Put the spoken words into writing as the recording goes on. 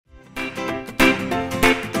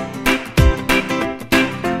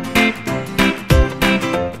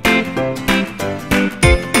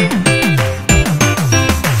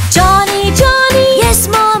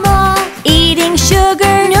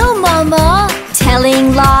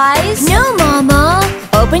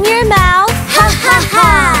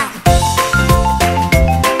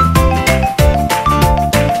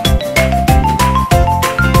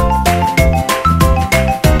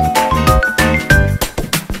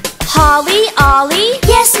Holly, Ollie.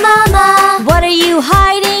 Yes, Mama. What are you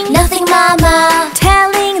hiding? Nothing, Mama.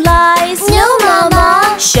 Telling lies? No,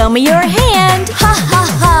 Mama. Show me your hand. Ha ha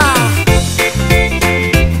ha.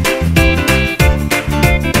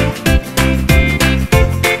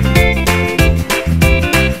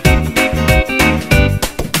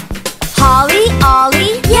 Holly,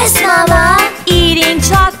 Ollie. Yes, Mama. Eating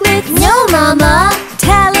chocolate? No, Mama.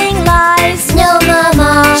 Telling lies? No,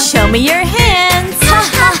 Mama. Show me your hands. Ha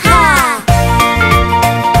ha ha.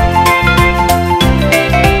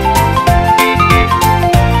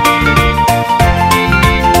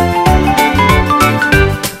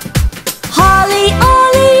 Holly,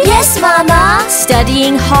 Ollie. Yes, Mama.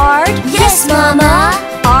 Studying hard? Yes, Mama.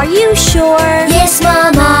 Are you sure? Yes,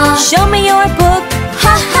 Mama. Show me your book.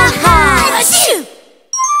 Ha ha ha. Achoo!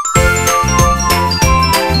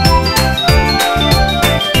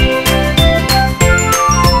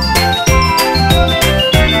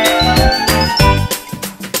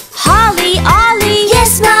 Holly, Ollie.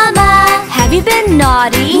 Yes, Mama. Have you been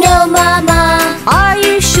naughty? No, Mama. Are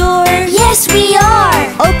you sure? Yes, we are.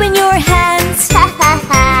 Open your hands. Ha ha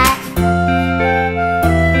ha.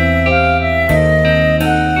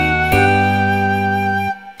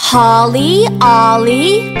 Holly,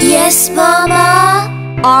 Ollie. Yes,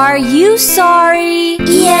 Mama. Are you sorry?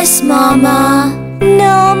 Yes, Mama.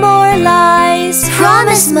 No more lies.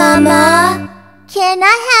 Promise, Mama. Can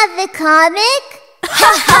I have the comic?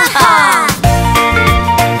 Ha ha ha.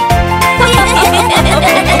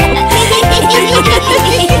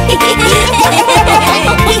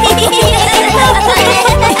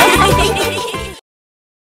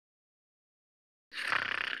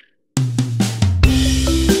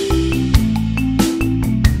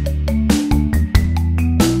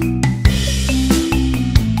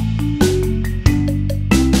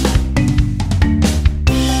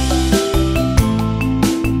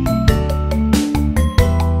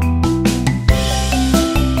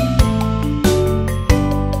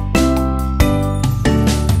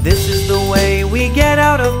 This is the way we get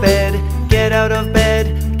out of bed, get out of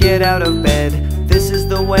bed, get out of bed. This is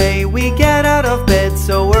the way we get out of bed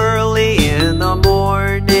so early in the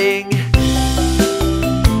morning.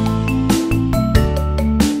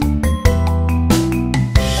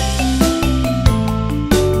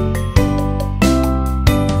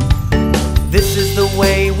 This is the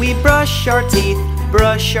way we brush our teeth,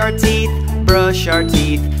 brush our teeth, brush our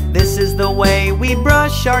teeth. This is the way we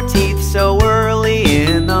brush our teeth so early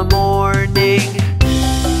in the morning.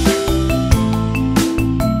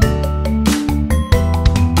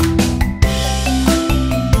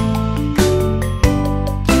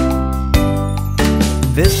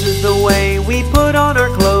 This is the way we put on our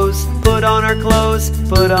clothes, put on our clothes,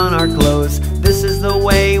 put on our clothes. This is the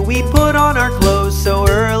way we put on our clothes so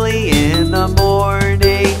early in the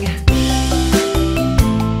morning.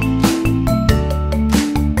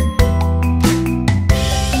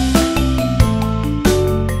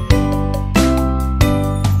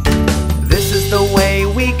 This is the way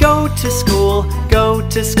we go to school, go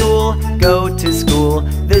to school, go to school.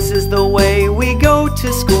 This is the way we go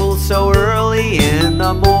to school so early in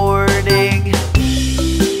the morning.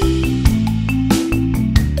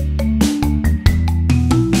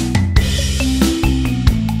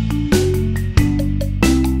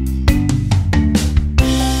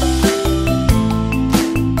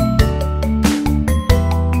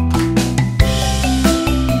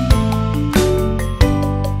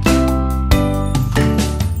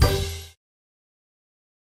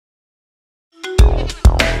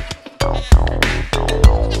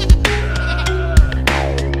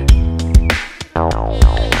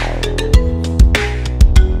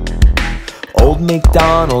 Old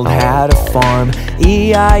MacDonald had a farm,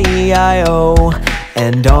 E-I-E-I-O.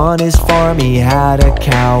 And on his farm he had a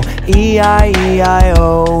cow,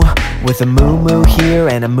 E-I-E-I-O. With a moo-moo here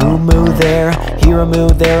and a moo-moo there, here a moo,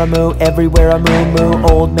 there a moo, everywhere a moo-moo.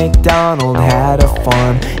 Old MacDonald had a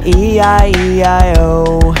farm,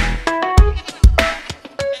 E-I-E-I-O.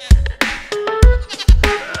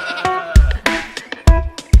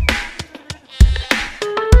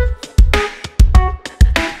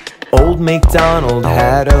 Old MacDonald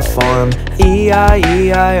had a farm,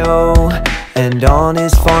 E-I-E-I-O. And on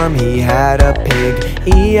his farm he had a pig,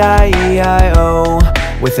 E-I-E-I-O.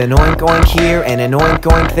 With an oink oink here and an oink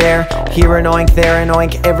oink there, here an oink, there an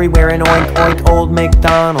oink, everywhere an oink oink. Old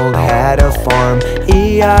MacDonald had a farm,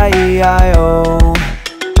 E-I-E-I-O.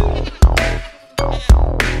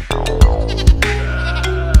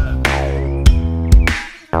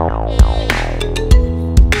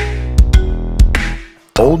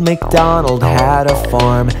 Old MacDonald had a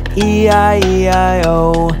farm,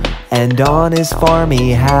 E-I-E-I-O. And on his farm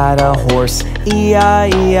he had a horse,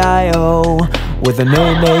 E-I-E-I-O. With a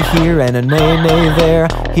neigh-neigh here and a neigh-neigh there,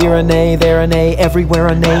 here a neigh, there a neigh, everywhere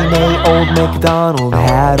a neigh-neigh. Old MacDonald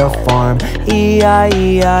had a farm,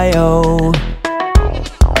 E-I-E-I-O.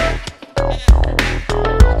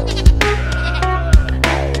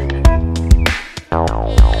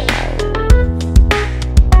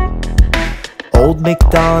 Old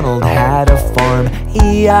MacDonald had a farm,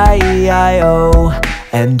 E-I-E-I-O.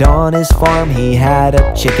 And on his farm he had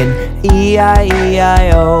a chicken,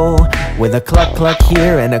 E-I-E-I-O. With a cluck cluck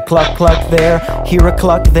here and a cluck cluck there, here a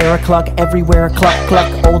cluck, there a cluck, everywhere a cluck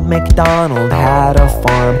cluck. Old MacDonald had a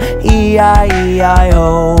farm,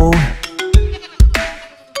 E-I-E-I-O.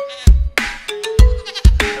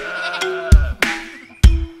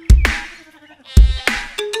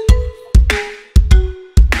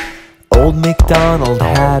 Old MacDonald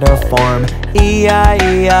had a farm,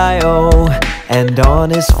 E-I-E-I-O. And on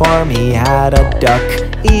his farm he had a duck,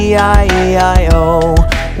 E-I-E-I-O.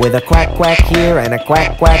 With a quack quack here and a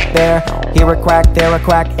quack quack there, here a quack, there a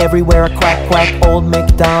quack, everywhere a quack quack. Old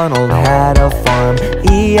MacDonald had a farm,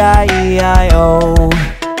 E-I-E-I-O.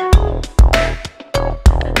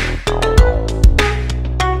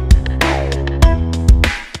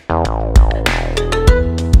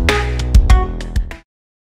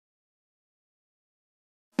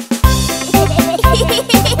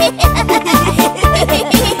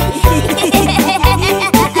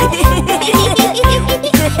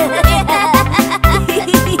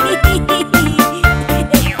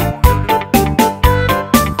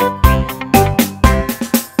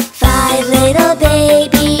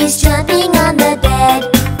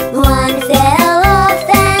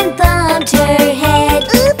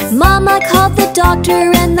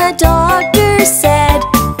 And the doctor said,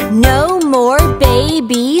 no more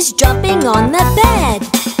babies jumping on the bed.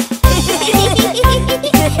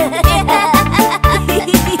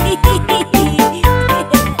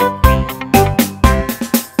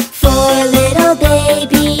 Four little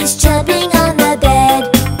babies jumping on the bed.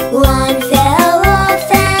 One fell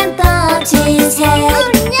off and bumped his head.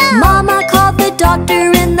 Oh, no. Mama called the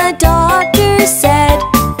doctor and the doctor said,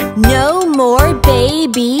 no more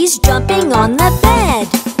babies jumping on the bed.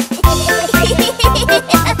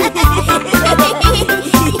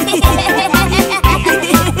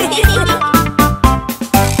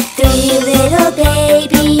 Three little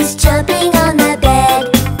babies jumping on the bed.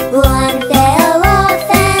 One fell off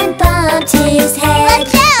and bumped his head.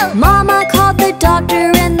 Watch out! Mama called the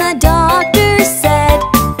doctor and the doctor said,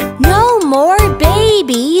 no more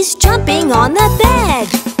babies jumping on the bed.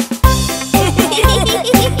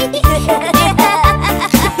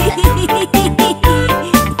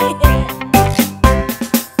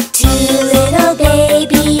 Two little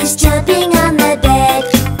babies jumping on the bed.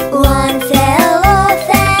 One fell off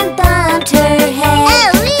and bumped her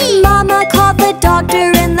head. Owie! Mama called the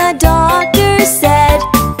doctor and the doctor said,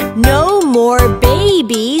 no more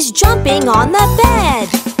babies jumping on the bed.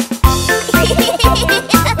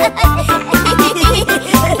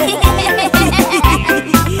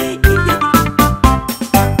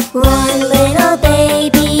 One little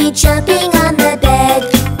baby jumping on the bed.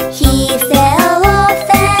 He fell off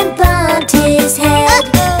and bumped his head.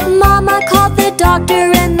 Mama called the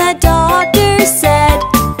doctor and the doctor said,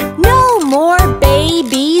 no more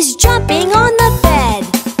babies jumping on the bed.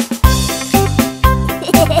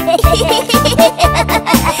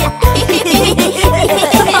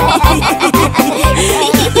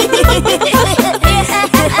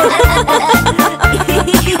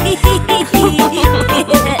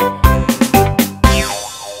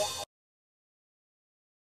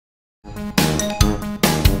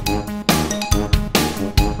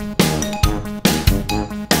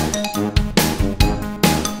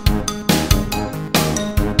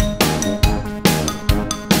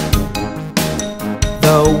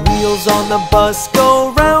 The wheels on the bus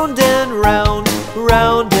go round and round,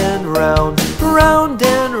 round and round, round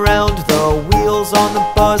and round. The wheels on the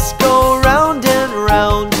bus go round and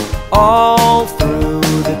round, all through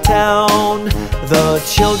the town. The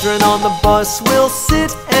children on the bus will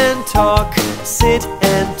sit and talk, sit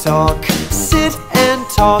and talk, sit and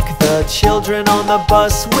talk. The children on the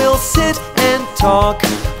bus will sit and talk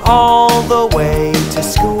all the way to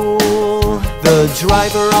school. The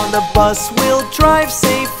driver on the bus will drive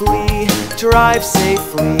safely, drive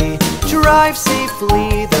safely, drive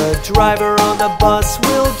safely. The driver on the bus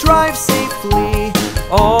will drive safely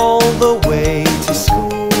all the way to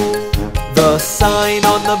school. The sign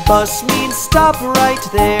on the bus means stop right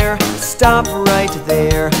there, stop right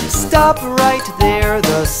there, stop right there.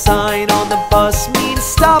 The sign on the bus means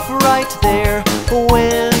stop right there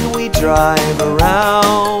when we drive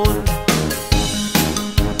around.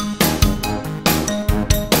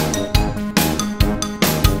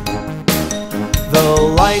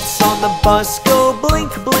 lights on the bus go blink,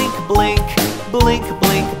 blink, blink. Blink,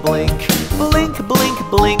 blink, blink. Blink, blink,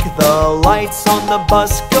 blink. The lights on the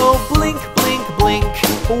bus go blink, blink, blink.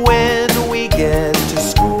 When we get to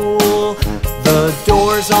school, the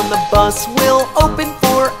doors on the bus will open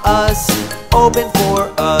for us. Open for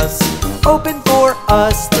us. Open for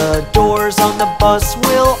us. The doors on the bus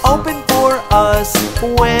will open for us.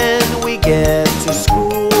 When we get to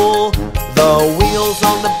school, the wheels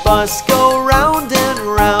on the bus go round and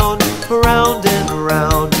round. Round and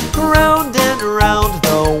round. Round and round.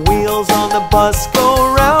 The wheels on the bus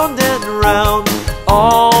go round and round.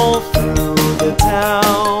 All through the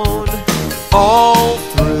town. All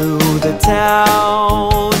through the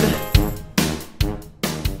town.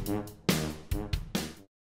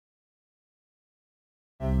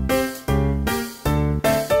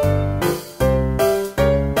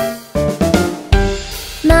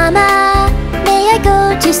 Mama, may I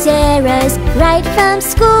go to Sarah's right from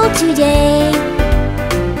school today?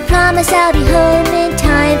 Promise I'll be home in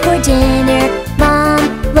time for dinner. Mom,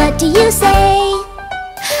 what do you say?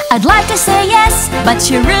 I'd like to say yes, but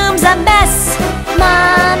your room's a mess.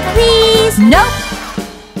 Mom, please. Nope.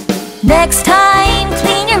 Next time,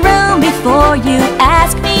 clean your room before you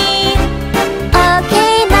ask me.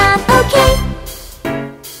 Okay, Mom, okay.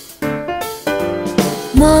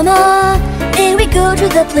 Mama, may we go to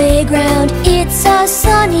the playground? It's a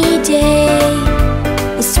sunny day.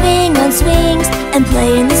 We'll swing on swings and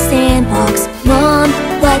play in the sandbox. Mom,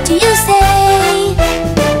 what do you say?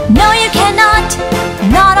 No, you cannot.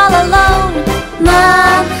 Not all alone.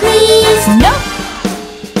 Mom, please. Nope.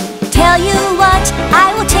 Tell you what,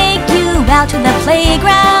 I will take you out to the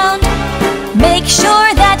playground. Make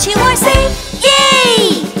sure that you are safe.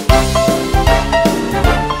 Yay!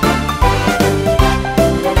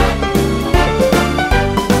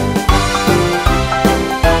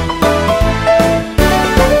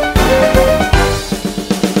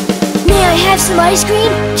 May I have some ice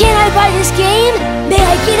cream? Can I buy this game? May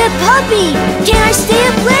I get a puppy? Can I stay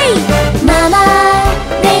up late? Mama,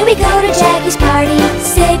 may we go to Jackie's party?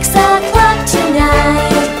 6 o'clock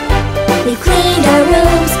tonight. We've cleaned our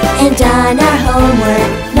rooms and done our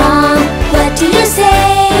homework. Mom, what do you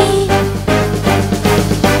say?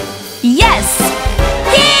 Yes!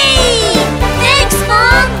 Yay! Thanks,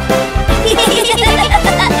 Mom!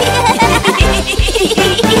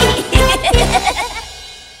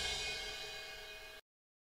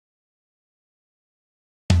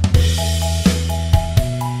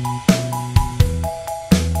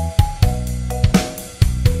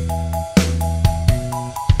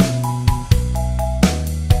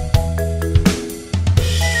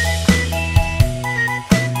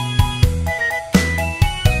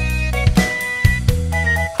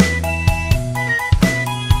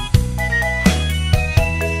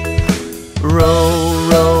 Row,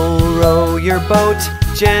 row, row your boat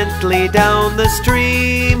gently down the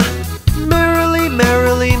stream. Merrily,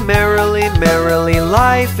 merrily, merrily, merrily,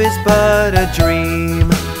 life is but a dream.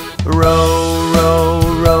 Row, row,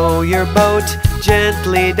 row your boat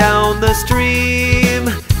gently down the stream.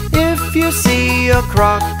 If you see a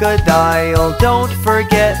crocodile, don't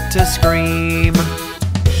forget to scream.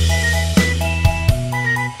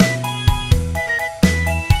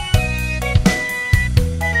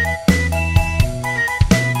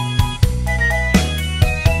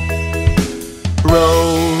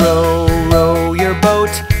 Row, row, row your boat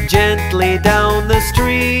gently down the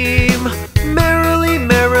stream. Merrily,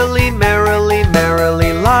 merrily, merrily,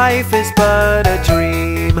 merrily, life is but a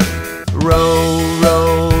dream. Row,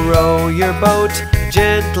 row, row your boat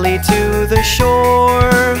gently to the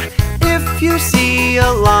shore. If you see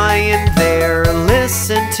a lion there,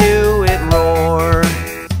 listen to it roar.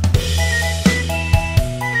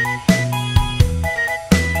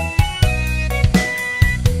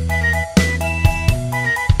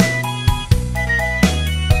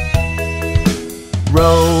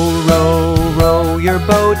 Row, row, row your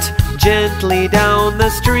boat gently down the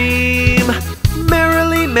stream.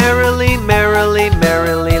 Merrily, merrily, merrily,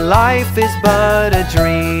 merrily, life is but a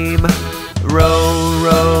dream. Row,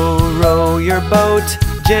 row, row your boat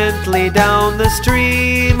gently down the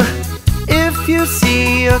stream. If you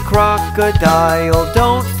see a crocodile,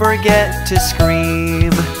 don't forget to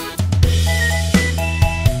scream.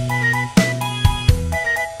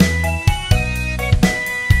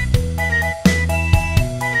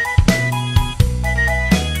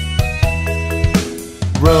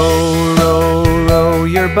 Row, row, row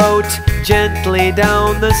your boat gently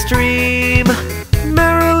down the stream.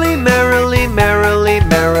 Merrily, merrily, merrily,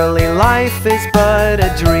 merrily, life is but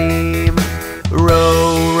a dream.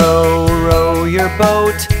 Row, row, row your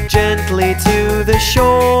boat gently to the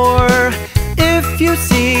shore. If If you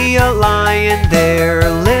see a lion there,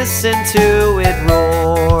 listen to it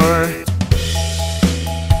roar.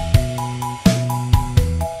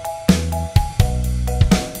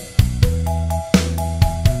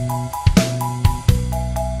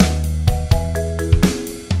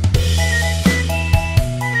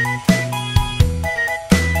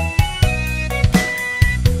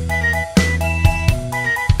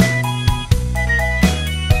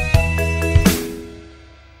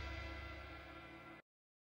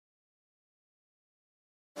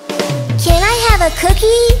 Can I have a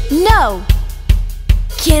cookie? No.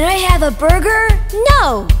 Can I have a burger?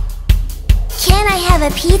 No. Can I have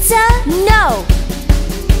a pizza? No.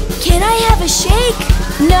 Can I have a shake?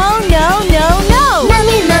 No, no, no, no.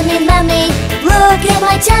 Mommy, mommy, mommy, look at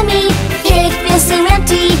my tummy. It feels so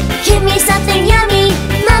empty. Give me something yummy.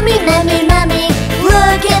 Mommy, mommy, mommy,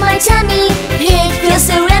 look at my tummy. It feels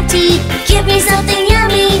so empty. Give me something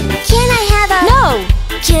yummy. Can I have a No.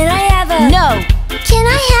 Can I have a No. Can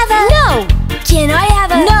I have a No. Can I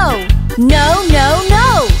have a No. No, no,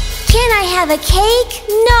 no. Can I have a cake?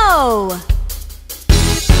 No.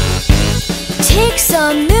 Take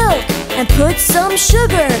some milk and put some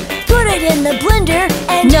sugar. Put it in the blender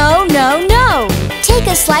and No, no, no. take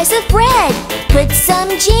a slice of bread. Put some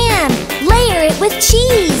jam. Layer it with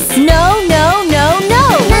cheese. No, no, no, no.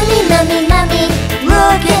 Mommy, mommy, mommy,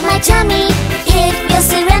 look at my tummy. It feels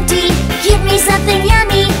so empty. Give me something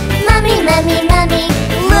yummy. Mommy, mommy, mommy,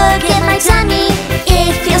 look at my tummy.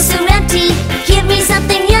 It feels so empty. Give me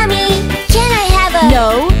something yummy. Can I have a No.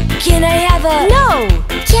 Can I have a No.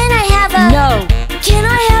 Can I have a No. Can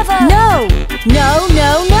I have a No. No,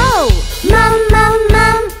 no, no. Mum, mum,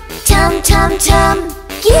 mum, tum, tum, tum.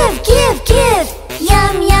 Give, give, give.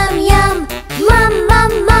 Yum, yum, yum. Mum,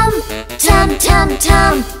 mum, mum, tum, tum,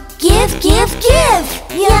 tum. Give, give, give.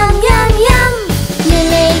 Yum, yum, yum. You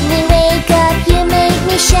made me wake up, you made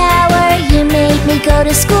me shower, you made me go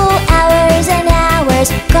to school hours and hours.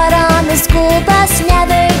 Got on the school bus,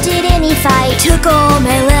 never did any fight. Took all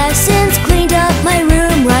my lessons, cleaned up my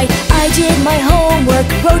room right. I did my homework,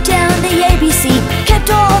 wrote down the ABC, kept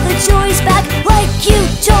all the joys back like you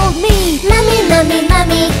told me. Mommy, mommy,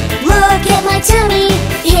 mommy, look at my tummy.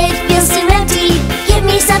 It feels so empty. Give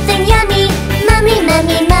me something yummy. Mommy,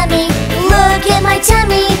 mommy, mommy, look at my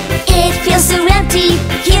tummy. It feels so empty.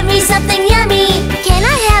 Give me something yummy. Can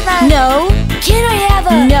I have a No. Can I have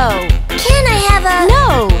a No. Can I have a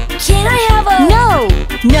No. Can I have a No.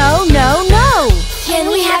 No, no, no.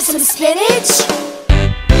 Can we have some spinach?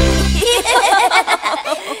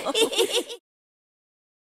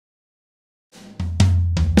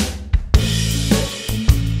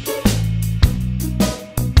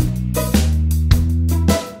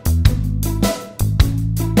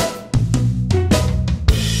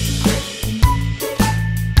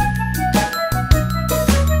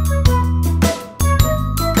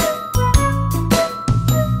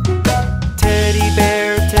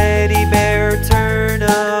 Teddy bear, turn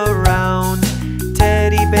around.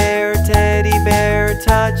 Teddy bear,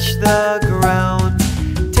 touch the ground.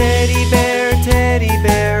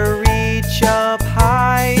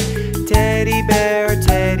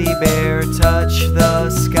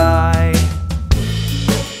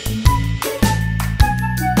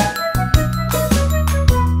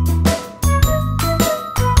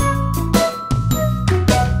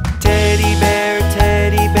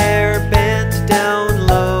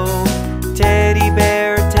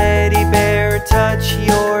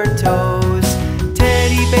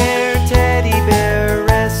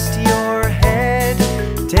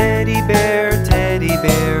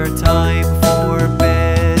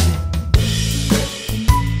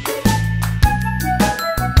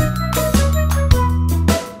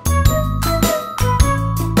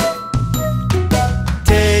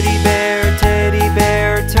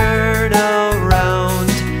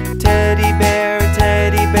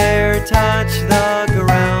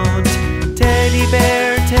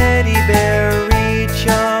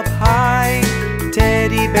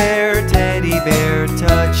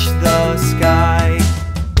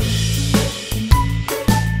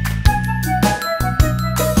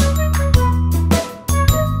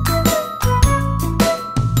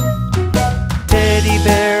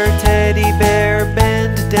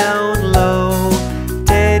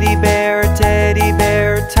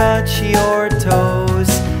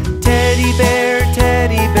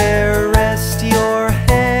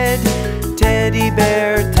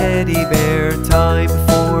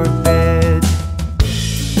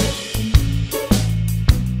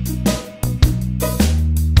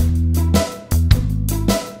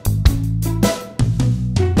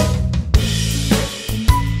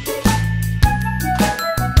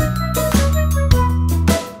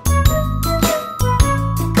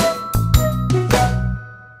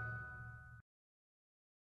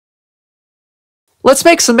 Let's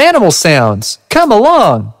make some animal sounds. Come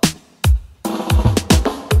along.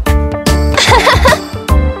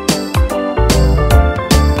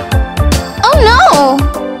 Oh no!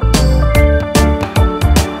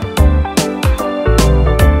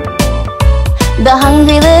 The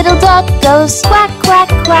hungry little dog goes quack, quack,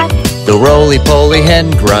 quack. The roly-poly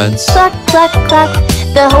hen grunts. Cluck, cluck, cluck.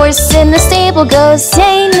 The horse in the stable goes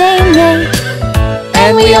neigh, neigh, neigh.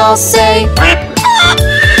 And we all say,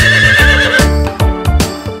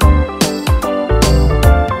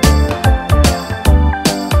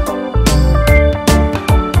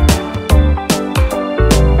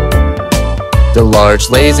 the large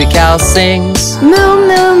lazy cow sings, moo,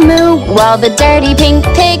 moo, moo. While the dirty pink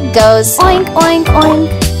pig goes oink, oink,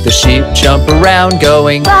 oink. the sheep jump around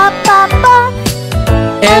going, Ba, ba,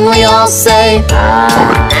 ba. and we all say,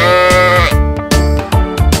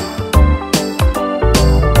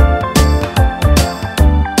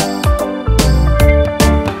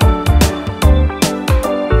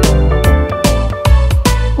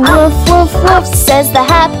 Woof, woof, woof, says the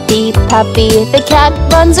happy puppy. The cat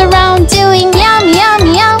runs around doing meow, meow,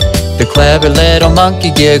 meow. the clever little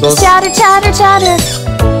monkey giggles, Chatter, chatter, chatter.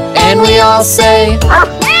 and we all say,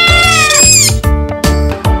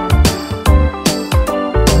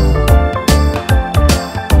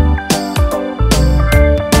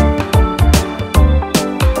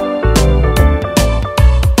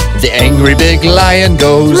 the angry big lion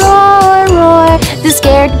goes, Roar, roar. The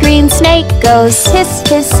scared green snake goes hiss,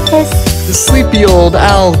 hiss, hiss. the sleepy old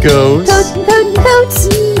owl goes, Hoot, hoot,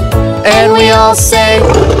 hoot. and we all say,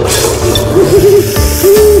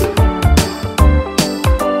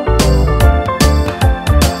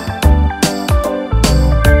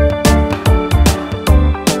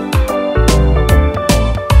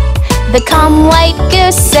 The calm white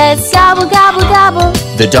goose says gobble, gobble, gobble.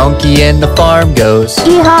 the donkey in the farm goes,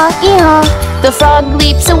 Ee-haw, ee-haw. The frog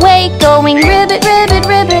leaps away going ribbit, ribbit,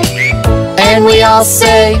 ribbit. and we all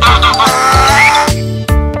say,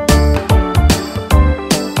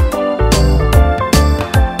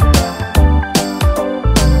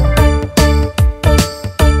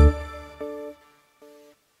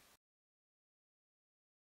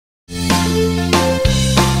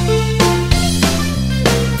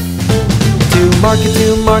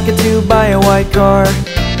 to market to buy a white car.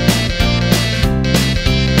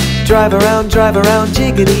 Drive around,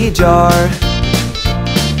 jiggity jar.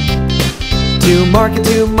 To market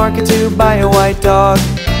to buy a white dog.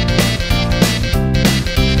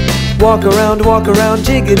 Walk around,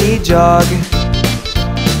 jiggity jog.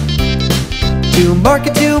 To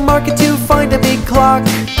market to find a big clock.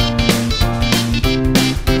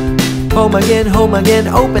 Home again,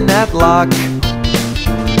 open that lock.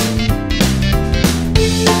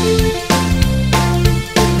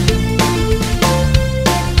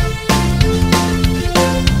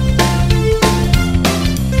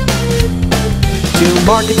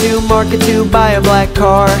 To market to buy a black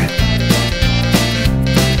car.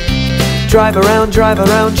 Drive around,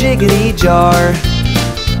 jiggity jar.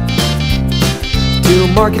 To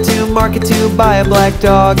market to buy a black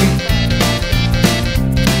dog.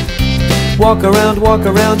 Walk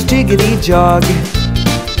around, jiggity jog.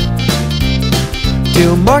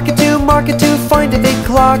 To market to find a big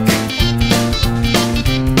clock.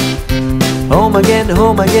 Home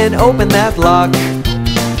again, open that lock.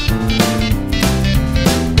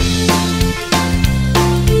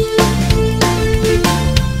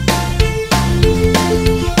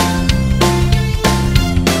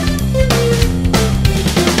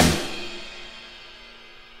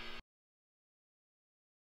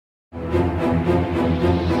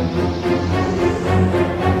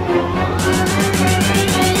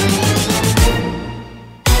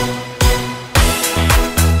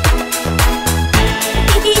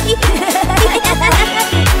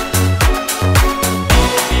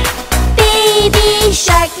 Baby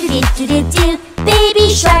shark, do-do-do-do. Baby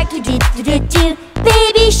shark, do-do-do-do.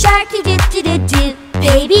 Baby shark, do-do-do-do.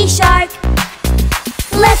 Baby shark.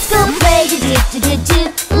 Let's go play,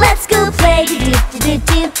 do-do-do-do. Let's go play,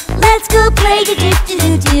 do-do-do-do. Let's go play,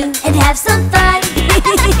 do-do-do-do. And have some fun.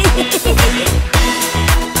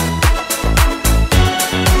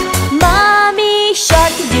 Mommy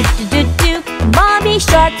shark, do-do-do-do. Mommy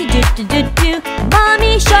shark, do-do-do-do.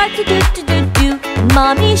 Mommy shark, do-do-do-do.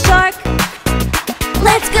 Mommy shark.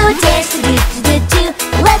 Let's go dance to do do do do.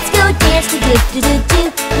 Let's go dance to do do do do.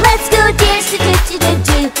 Let's go dance to do do do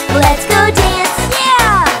do. Let's go dance,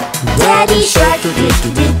 yeah! Daddy shark do do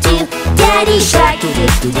do do. Daddy shark do do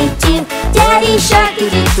do do. Daddy shark do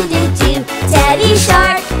do do do. Daddy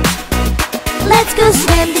shark. Let's go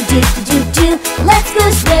swim to do do do do. Let's go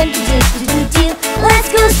swim to do do do do. Let's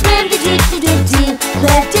go swim to do do do do.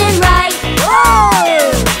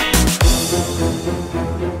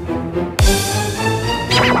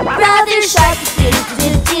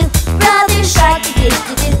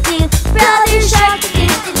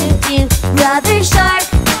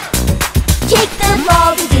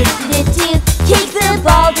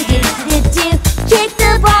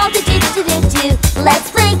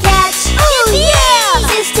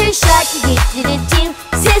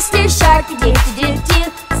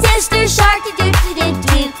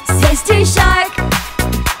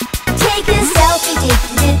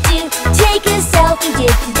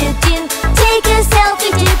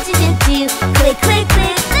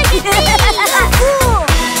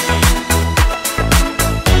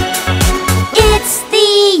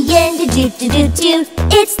 do do do do do.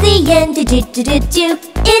 It's the end, do do do do do.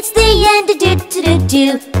 It's the end, do do do do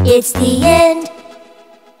do. It's the end.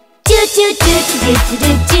 Do do do do do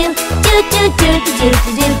do do. Do do do do do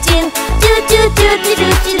do do. Do do do do do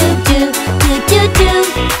do do. Do do do.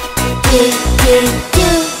 Do do do.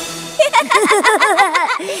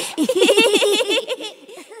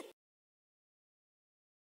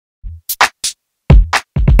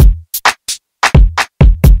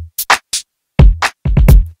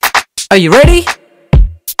 Are you ready?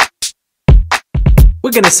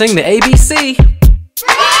 We're gonna sing the ABC.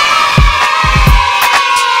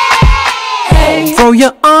 A. Throw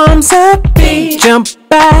your arms up. B. Jump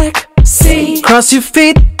back. C. Cross your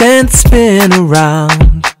feet, then spin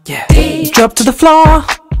around. Yeah. D. Drop to the floor.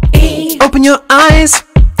 E. Open your eyes.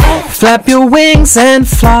 F. Flap your wings and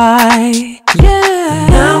fly. Yeah.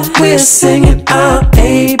 Now we're singing our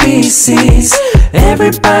ABCs.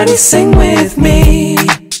 Everybody sing with me.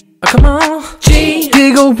 Oh, come on. G.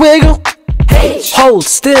 Giggle, wiggle. H. Hold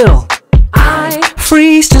still. I.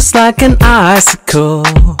 Freeze just like an icicle.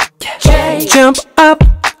 J. Jump up.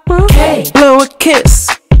 K. Blow a kiss.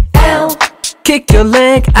 L. Kick your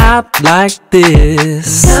leg out like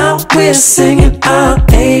this. Now we're singing our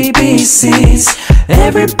ABCs.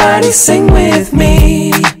 Everybody sing with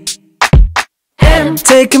me. M.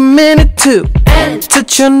 Take a minute to N.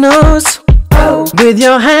 Touch your nose. O. With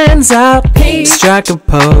your hands out. P. Strike a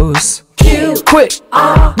pose. Q. Quick.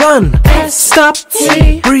 R. Run. S. Stop.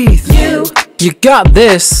 T. Breathe. U. You got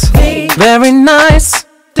this. V. Very nice.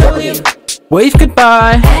 W. Wave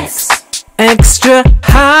goodbye. X. Extra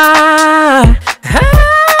high.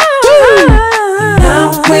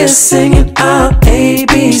 Now we're singing our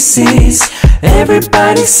ABCs.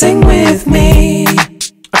 Everybody sing with me. Oh,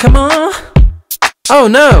 come on. Oh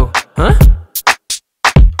no. Huh?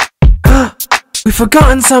 We've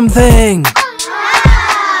forgotten something.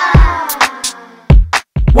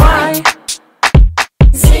 Y.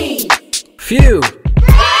 Z. Phew.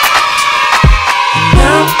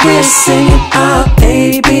 Now we're singing our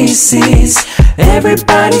ABCs.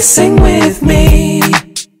 Everybody sing with me.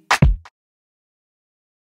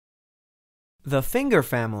 The Finger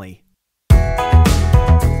Family.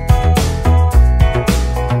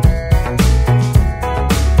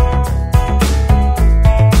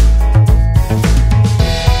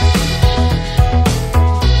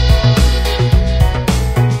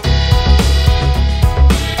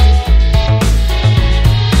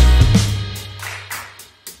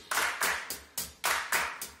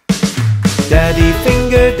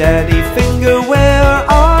 Daddy Finger, where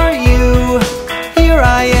are you? Here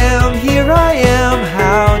I am,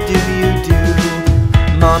 how do you do?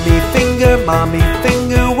 Mommy Finger,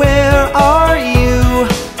 where are you?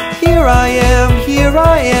 Here I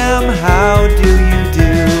am, how do you do?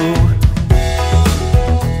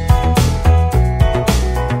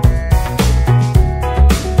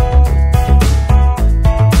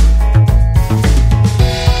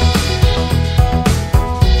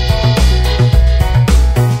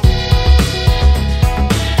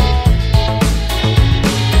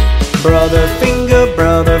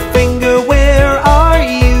 Brother Finger, where are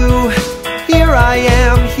you? Here I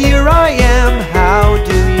am, how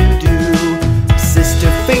do you do?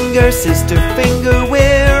 Sister Finger,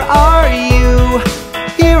 where are you?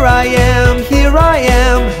 Here I am,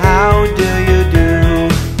 how do you do?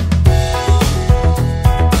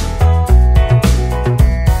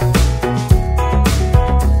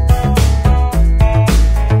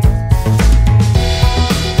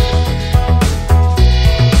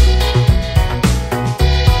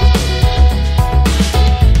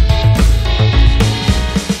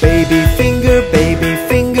 Baby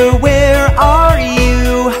Finger, where are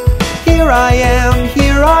you? Here I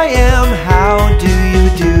am, how do you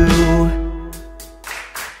do?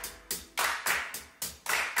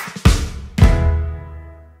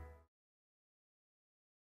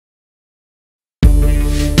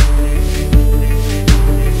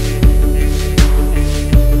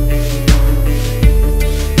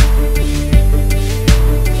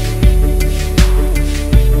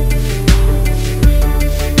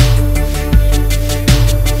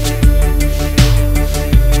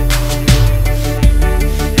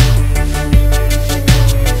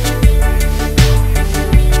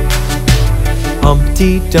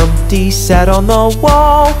 Humpty Dumpty sat on the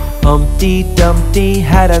wall. Humpty Dumpty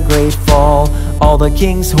had a great fall. All the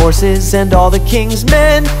king's horses and all the king's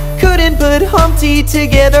men couldn't put Humpty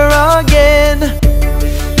together again.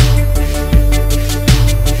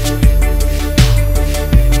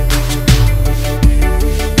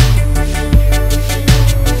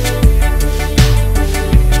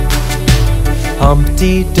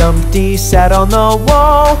 Humpty Dumpty sat on the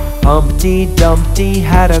wall. Humpty Dumpty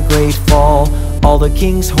had a great fall. All the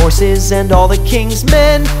king's horses and all the king's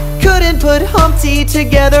men couldn't put Humpty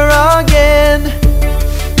together again.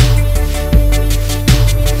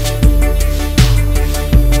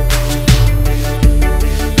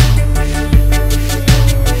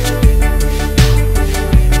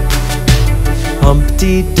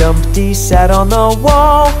 Humpty Dumpty sat on the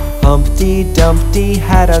wall. Humpty Dumpty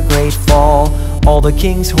had a great fall. All the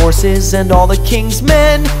king's horses and all the king's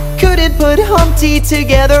men couldn't put Humpty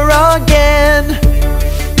together again.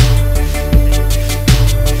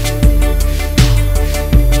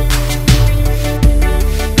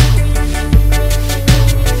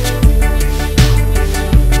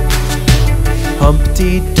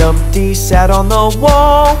 Humpty Dumpty sat on the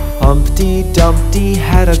wall. Humpty Dumpty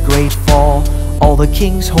had a great fall. All the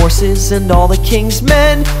king's horses and all the king's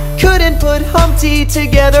men couldn't put Humpty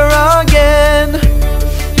together again.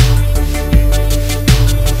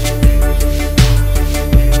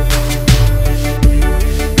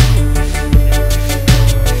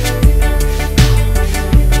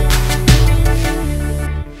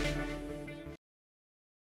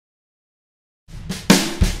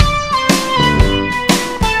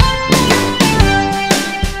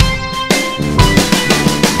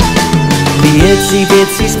 The itsy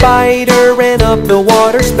bitsy spider ran up the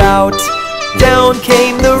water spout. Down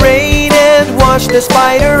came the rain and washed the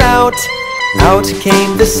spider out. Out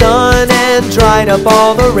came the sun and dried up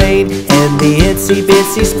all the rain. And the itsy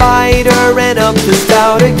bitsy spider ran up the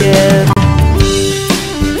spout again.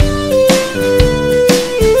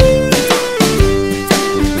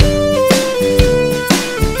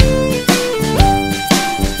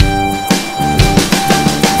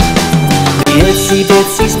 The itsy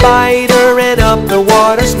bitsy spider ran up the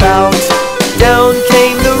water spout. Down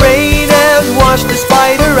came the rain and washed the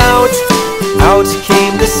spider out. Out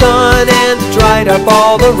came the sun and dried up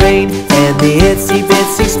all the rain. And the itsy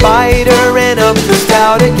bitsy spider ran up the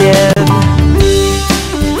spout again.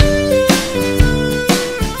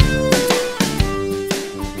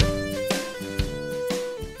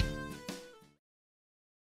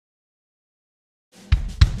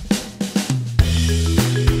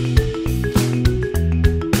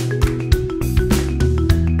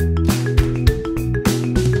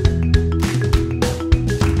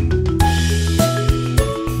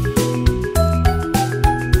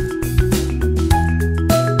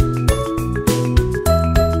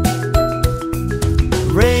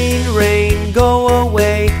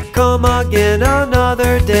 Again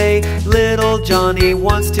another day. Little Johnny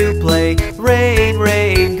wants to play. Rain,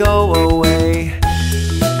 rain, go away.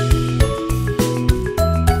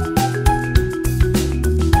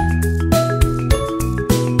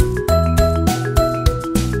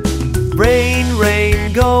 Rain,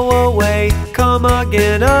 rain, go away. Come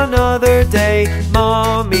again another day.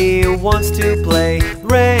 Mommy wants to play.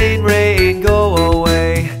 Rain, rain, go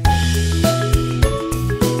away.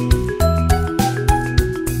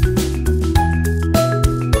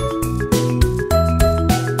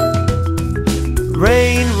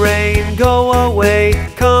 Rain, rain, go away.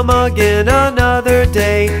 Come again another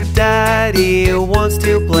day. Daddy wants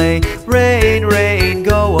to play. Rain, rain,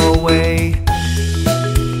 go away.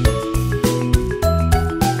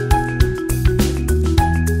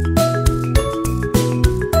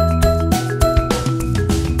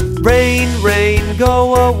 Rain, rain,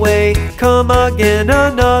 go away. Come again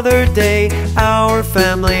another day. Our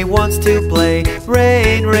family wants to play.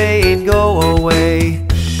 Rain, rain, go away.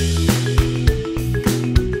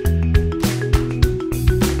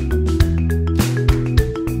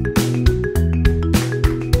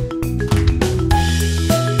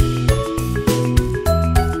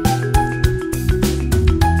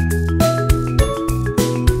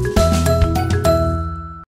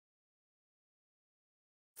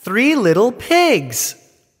 Three Little Pigs.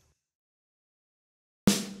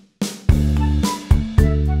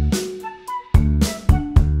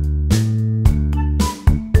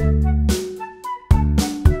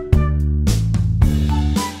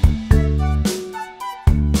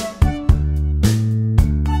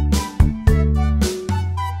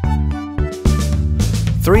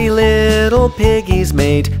 Three little piggies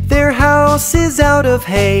made their houses out of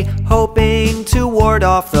hay, hoping to ward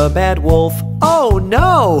off the bad wolf. Oh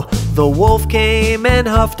no! The wolf came and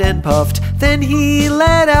huffed and puffed, then he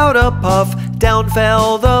let out a puff. Down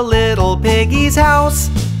fell the little piggy's house.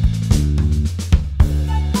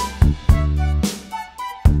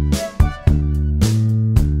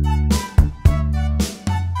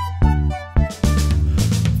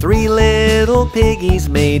 Three little little piggies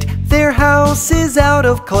made their houses out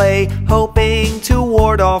of clay, hoping to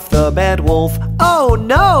ward off the bad wolf. Oh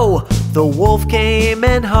no! The wolf came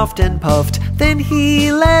and huffed and puffed, then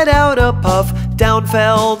he let out a puff. Down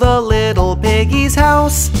fell the little piggy's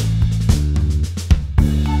house.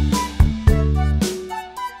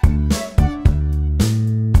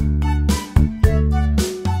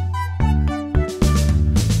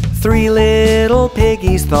 Three little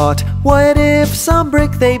piggies thought, what if some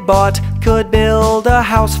brick they bought could build a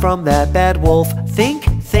house from that bad wolf? Think,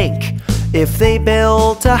 think. If they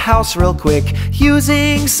built a house real quick,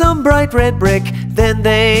 using some bright red brick, then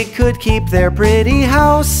they could keep their pretty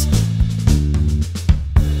house.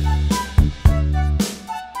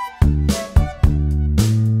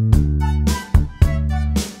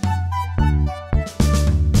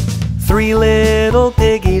 Three little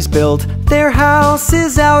piggies built their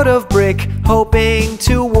houses out of brick, hoping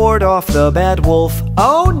to ward off the bad wolf.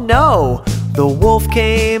 Oh no! The wolf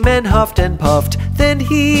came and huffed and puffed, then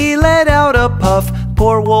he let out a puff.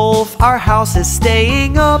 Poor wolf, our house is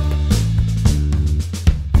staying up.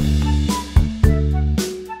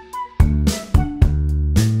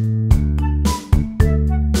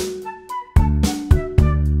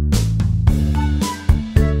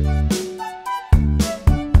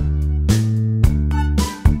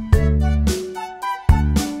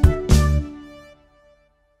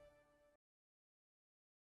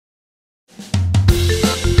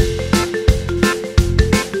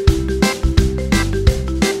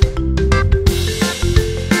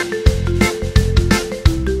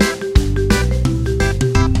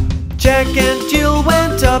 Jack and Jill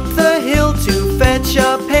went up the hill to fetch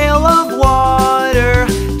a pail of water.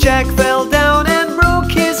 Jack fell down and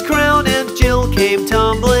broke his crown, and Jill came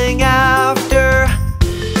tumbling after.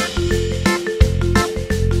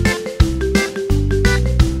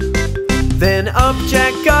 Then up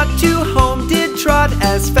Jack got to home, did trot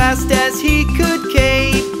as fast as he could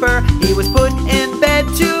caper. He was put in bed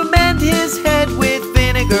to mend his head with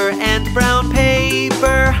vinegar and brown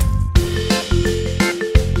paper.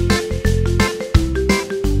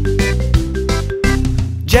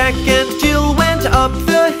 Jack and Jill went up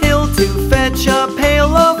the hill to fetch a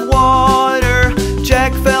pail of water.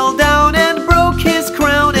 Jack fell down and broke his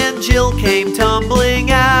crown, and Jill came tumbling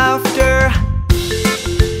after.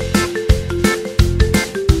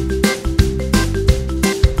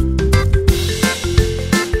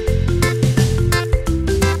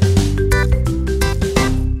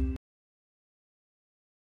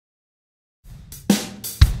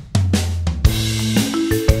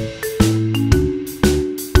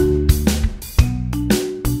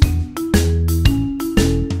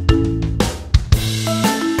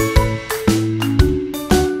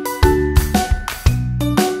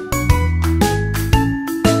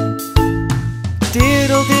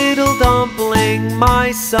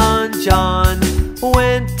 My son John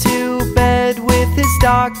went to bed with his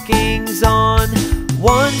stockings on,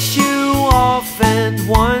 one shoe off and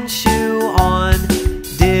one shoe on.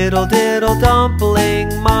 Diddle diddle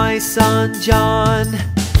dumpling, my son John.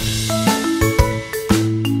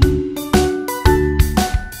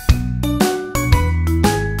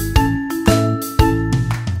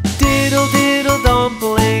 Diddle diddle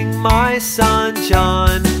dumpling, my son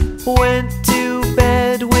John went to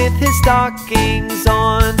bed with his stockings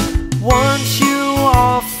on, one shoe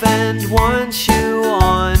off and one shoe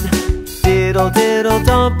on. Diddle diddle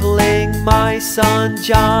dumpling, my son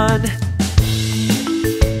John.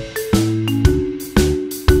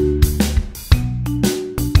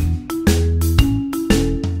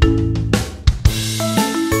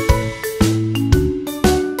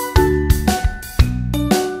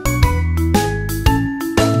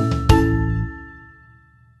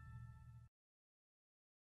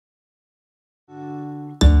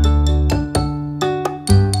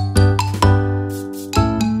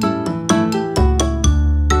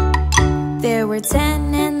 There were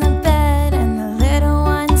 10 in the bed, and the little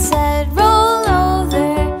one said, roll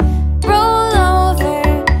over, roll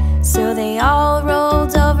over. So they all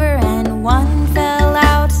rolled over, and one fell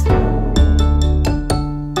out.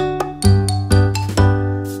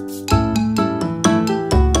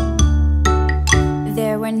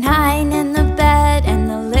 There were 9 in the bed, and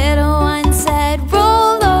the little one said,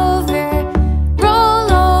 roll over,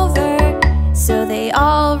 roll over. So they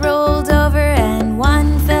all rolled over, and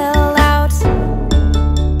one fell out.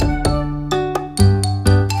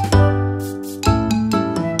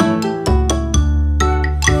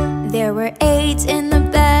 There were 8 in the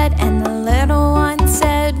bed, and the little one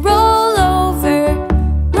said, roll over,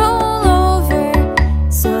 roll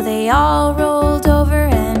over. So they all rolled over,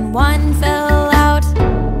 and one fell out.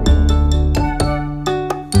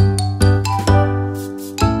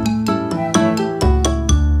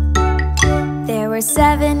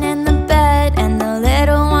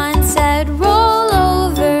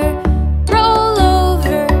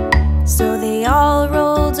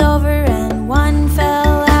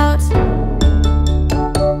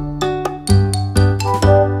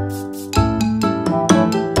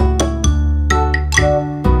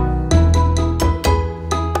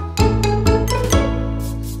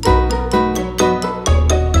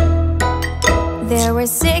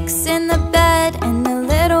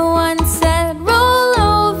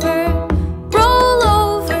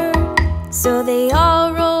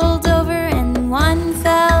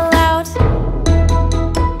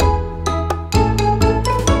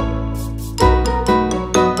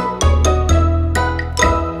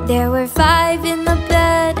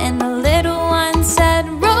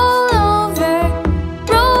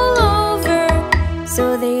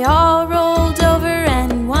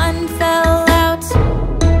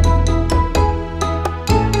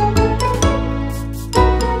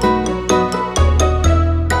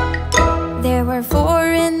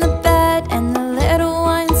 4 in the bed, and the little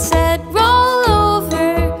one said, roll over,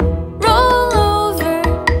 roll over.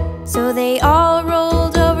 So they all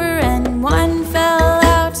rolled over and one fell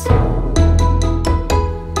out.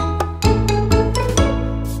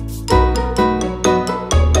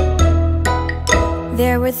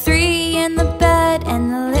 There were 3 in the bed, and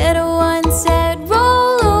the little one said,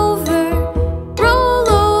 roll over, roll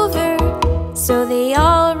over. So they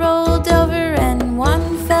all rolled over and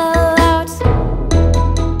one fell out.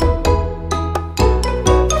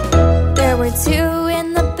 There were 2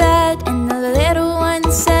 in the bed, and the little one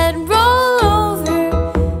said, roll over,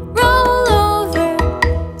 roll over.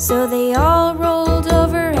 So they all rolled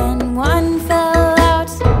over and one fell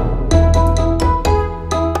out.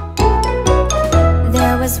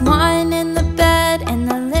 There was 1 in the bed, and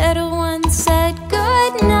the little one said,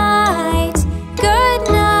 good night, good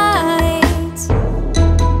night.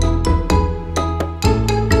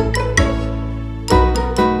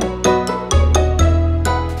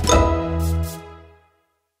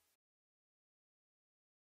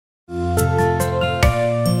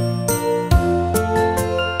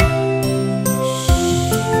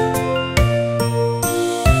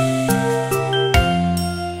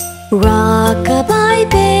 Rock-a-bye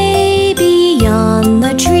baby on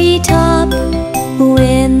the treetop.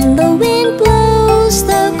 When the wind blows,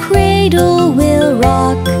 the cradle will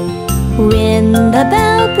rock. When the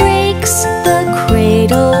bough breaks, the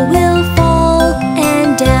cradle will fall,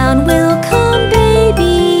 and down will come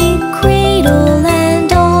baby, cradle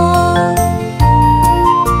and all.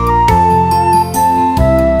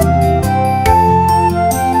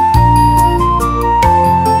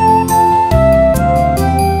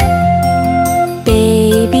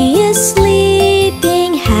 Baby is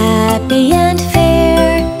sleeping happy and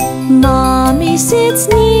fair. Mommy sits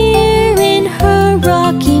near in her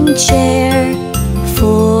rocking chair.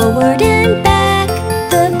 Forward and back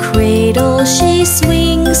the cradle she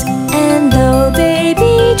swings, and though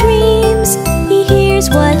baby dreams, he hears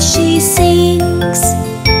what she sings.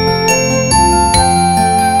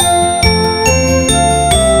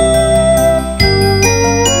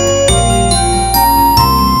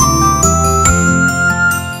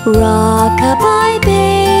 Rock-a-bye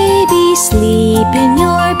baby, sleep in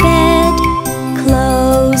your bed.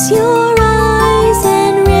 Close your eyes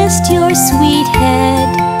and rest your sweet head.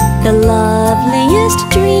 The loveliest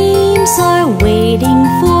dreams are waiting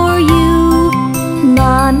for you.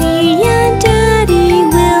 Mommy and Daddy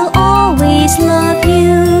will always love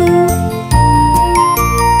you.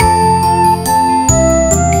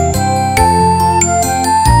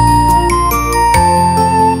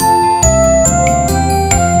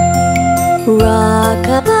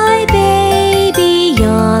 Rock-a-bye baby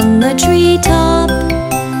on the treetop.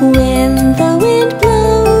 When the wind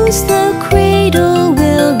blows, the cradle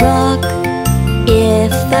will rock.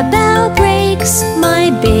 If the bough breaks, my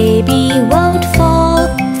baby won't fall,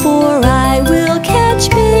 for I will catch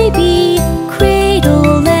baby,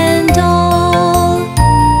 cradle and all.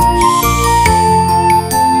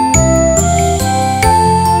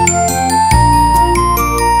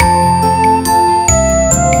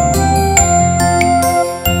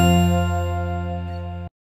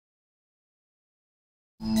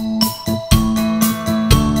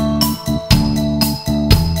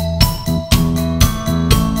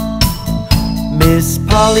 Miss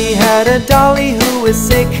Polly had a dolly who was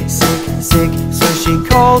sick, sick, sick. So she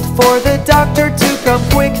called for the doctor to come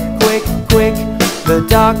quick, quick, quick. The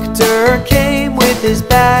doctor came with his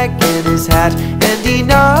bag and his hat, and he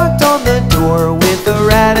knocked on the door with a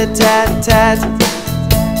rat-a-tat-tat.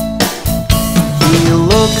 He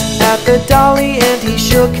looked at the dolly and he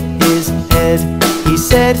shook his head. He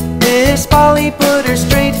said, Miss Polly, put her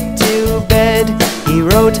straight to bed. He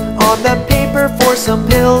wrote on the paper for some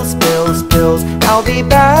pills, pills, pills. I'll be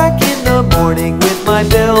back in the morning with my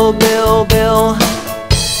bill, bill, bill.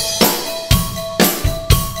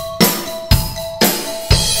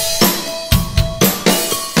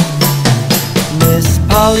 Miss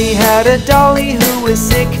Polly had a dolly who was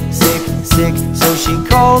sick, sick, sick. So she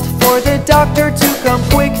called for the doctor to come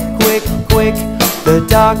quick, quick, quick. The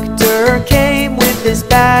doctor came with his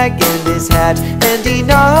bag and his hat, and he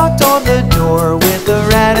knocked on the door with a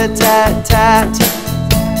rat-a-tat-tat.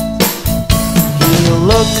 He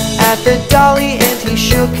looked at the dolly and he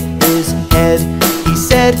shook his head. He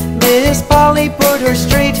said, Miss Polly, put her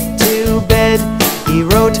straight to bed. He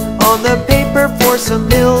wrote on the paper for some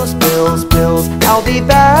pills, pills, pills. I'll be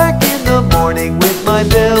back in the morning with my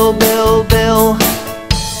bill, bill, bill.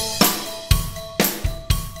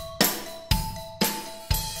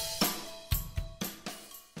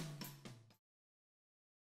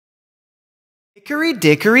 Hickory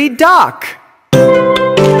dickory dock.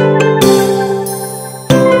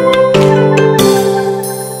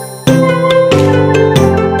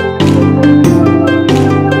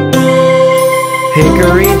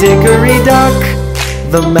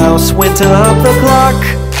 The mouse went up the clock.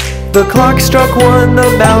 The clock struck 1,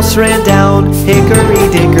 the mouse ran down. Hickory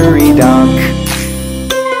dickory dock.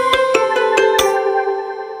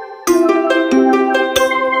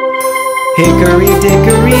 Hickory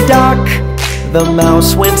dickory dock. The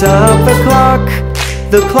mouse went up the clock.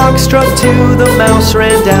 The clock struck 2, the mouse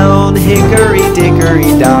ran down. Hickory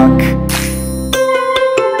dickory dock.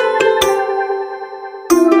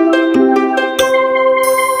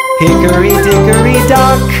 Hickory dickory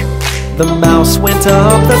dock. The mouse went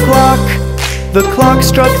up the clock. The clock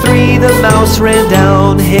struck 3, the mouse ran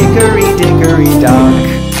down. Hickory dickory dock.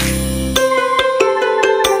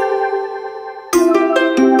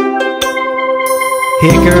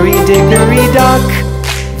 Hickory dickory dock.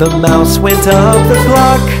 The mouse went up the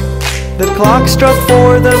clock. The clock struck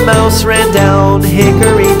 4, the mouse ran down.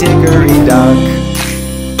 Hickory dickory dock.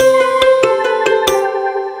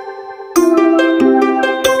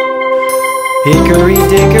 Hickory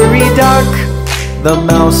dickory dock. The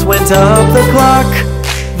mouse went up the clock.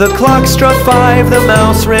 The clock struck 5, the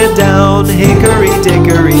mouse ran down. Hickory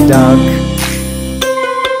dickory dock.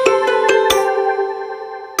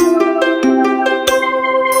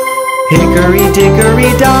 Hickory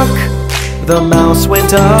dickory dock. The mouse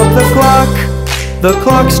went up the clock. The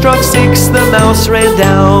clock struck 6, the mouse ran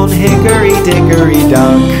down. Hickory dickory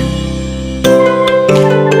dock.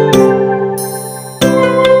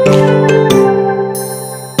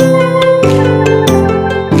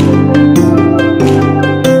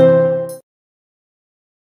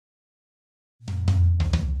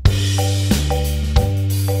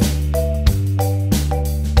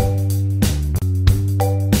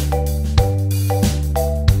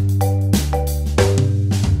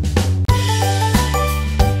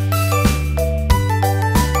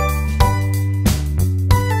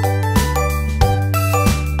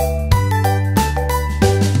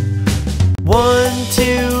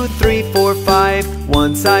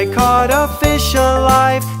 Once I caught a fish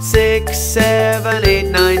alive, 6, 7,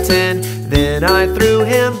 8, 9, 10. Then I threw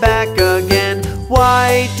him back again.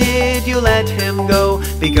 Why did you let him go?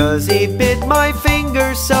 Because he bit my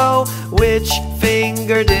finger so. Which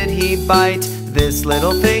finger did he bite? This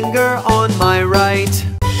little finger on my right.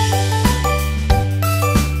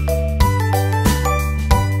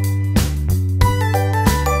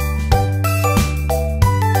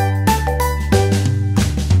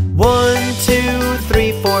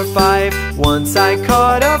 Once I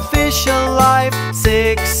caught a fish alive,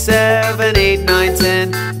 6, 7, 8, 9,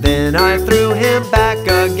 10. Then I threw him back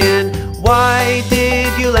again. Why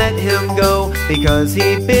did you let him go? Because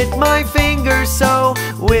he bit my finger so.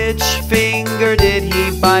 Which finger did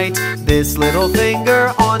he bite? This little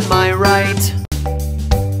finger on my right.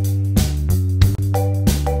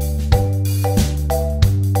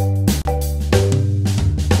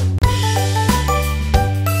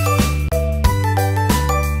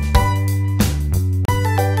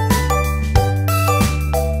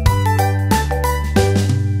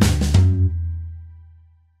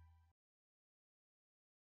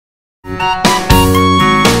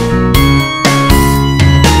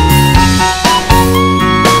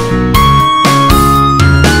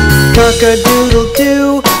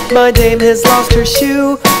 Cock-a-doodle-doo, my dame has lost her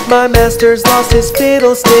shoe. My master's lost his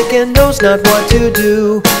fiddlestick and knows not what to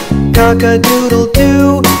do.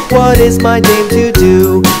 Cock-a-doodle-doo, what is my dame to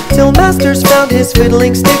do? Till master's found his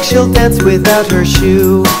fiddling stick, she'll dance without her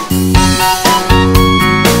shoe.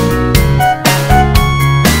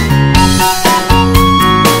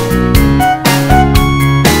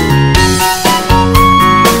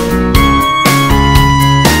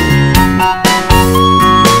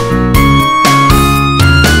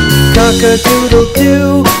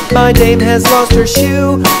 Cock-a-doodle-doo, my dame has lost her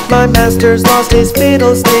shoe. My master's lost his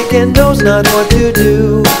fiddlestick and knows not what to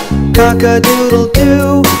do.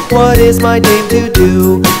 Cock-a-doodle-doo, what is my dame to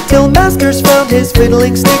do? Till master's found his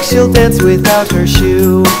fiddling stick, she'll dance without her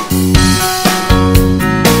shoe.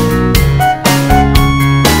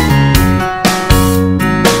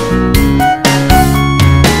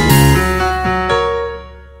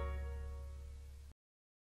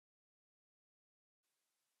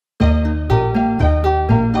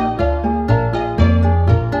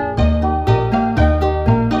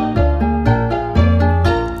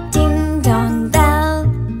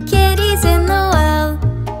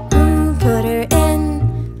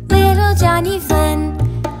 Johny Flynn,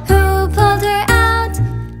 who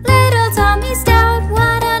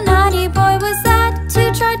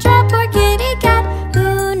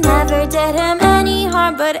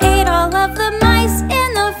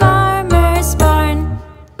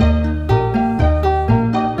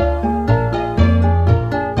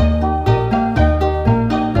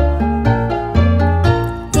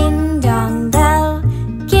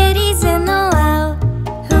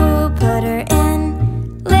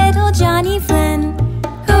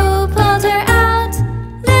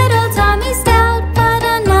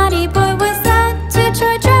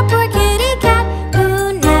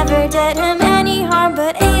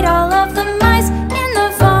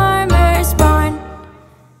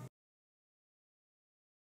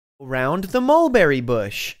round the mulberry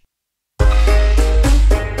bush.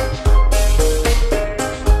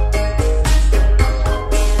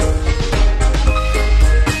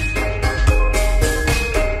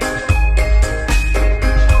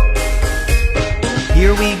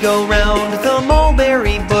 Here we go round the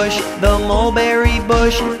mulberry bush, the mulberry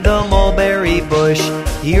bush, the mulberry bush.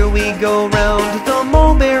 Here we go round the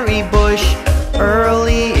mulberry bush,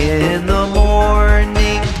 early in the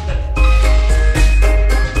morning.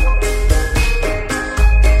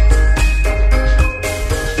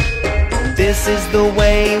 This is the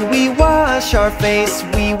way we wash our face,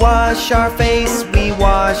 we wash our face, we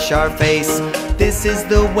wash our face. This is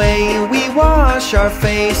the way we wash our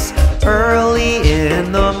face, early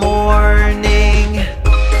in the morning.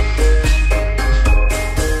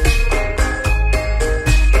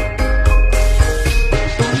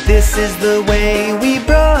 This is the way we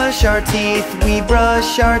brush our teeth, we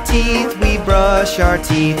brush our teeth, we brush our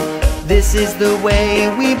teeth. This is the way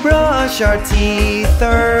we brush our teeth,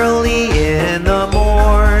 early in the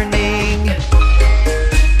morning.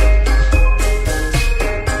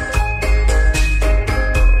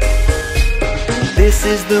 This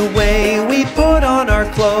is the way we put on our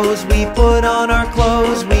clothes, we put on our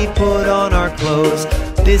clothes, we put on our clothes.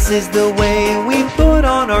 This is the way we put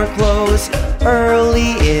on our clothes,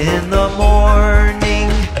 early in the morning.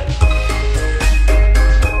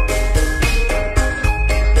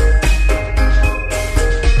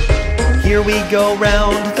 Here we go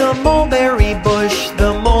round the mulberry bush,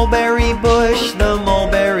 the mulberry bush, the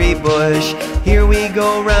mulberry bush. Here we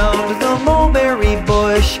go round the mulberry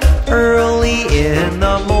bush, early in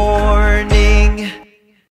the morning.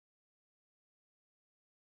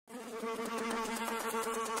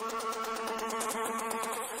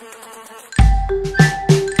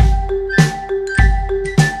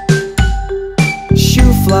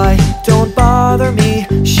 Shoo fly, don't bother me.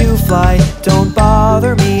 Shoo fly, don't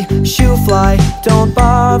bother me. Shoo fly, don't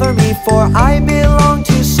bother me, for I belong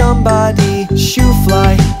to somebody. Shoo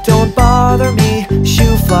fly, don't bother me.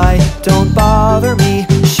 Shoo fly, don't bother me.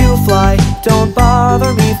 Shoo fly, don't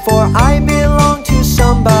bother me, for I belong to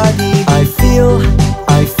somebody. I feel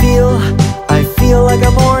like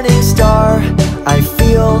a morning star. I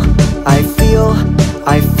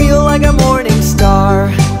feel like a morning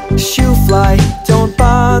star. Shoo fly, don't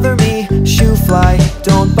bother me. Shoo fly,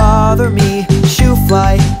 don't bother me. Shoo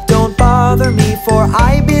fly, don't bother me, for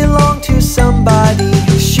I belong to somebody.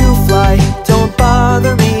 Shoo fly, don't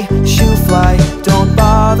bother me. Shoo fly, don't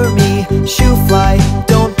bother me. Shoo fly,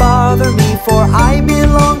 don't bother me, for I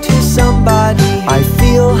belong to somebody. I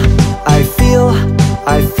feel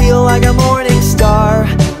like a morning star.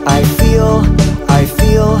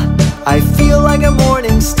 I feel like a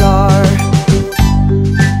morning star.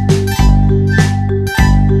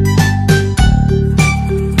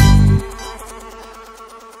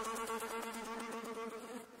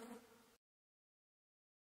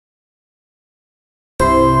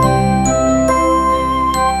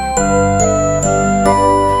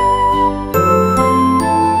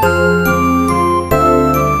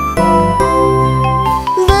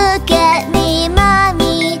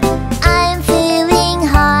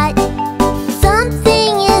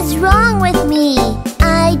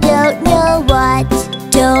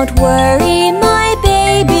 Don't worry, my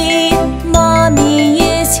baby, Mommy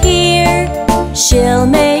is here. She'll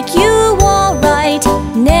make you alright,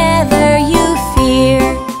 never you fear.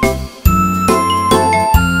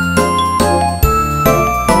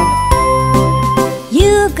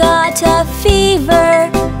 You got a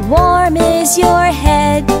fever, warm is your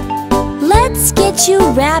head. Let's get you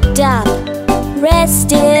wrapped up,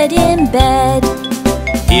 rested in bed.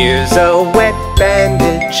 Here's a wet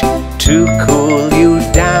bandage to cool you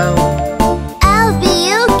down. I'll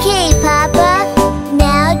be okay, Papa.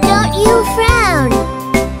 Now don't you frown.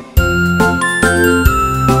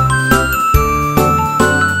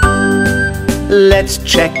 Let's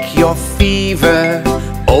check your fever,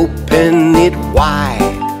 open it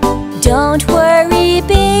wide. Don't worry,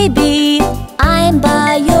 baby, I'm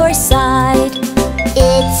by your side.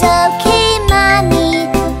 It's okay, Mommy.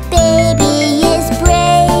 Baby is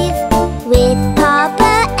brave. With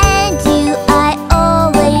Papa and you, I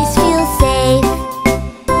always feel safe.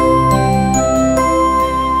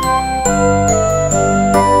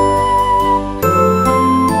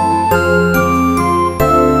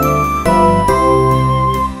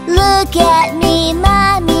 Look at me,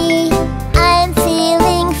 Mommy. I'm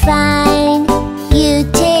feeling fine. You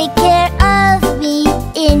take care of me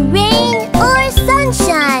in rain or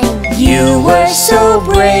sunshine. You were so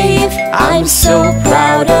brave, I'm so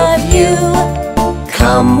proud of you.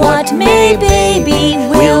 Come what may, baby.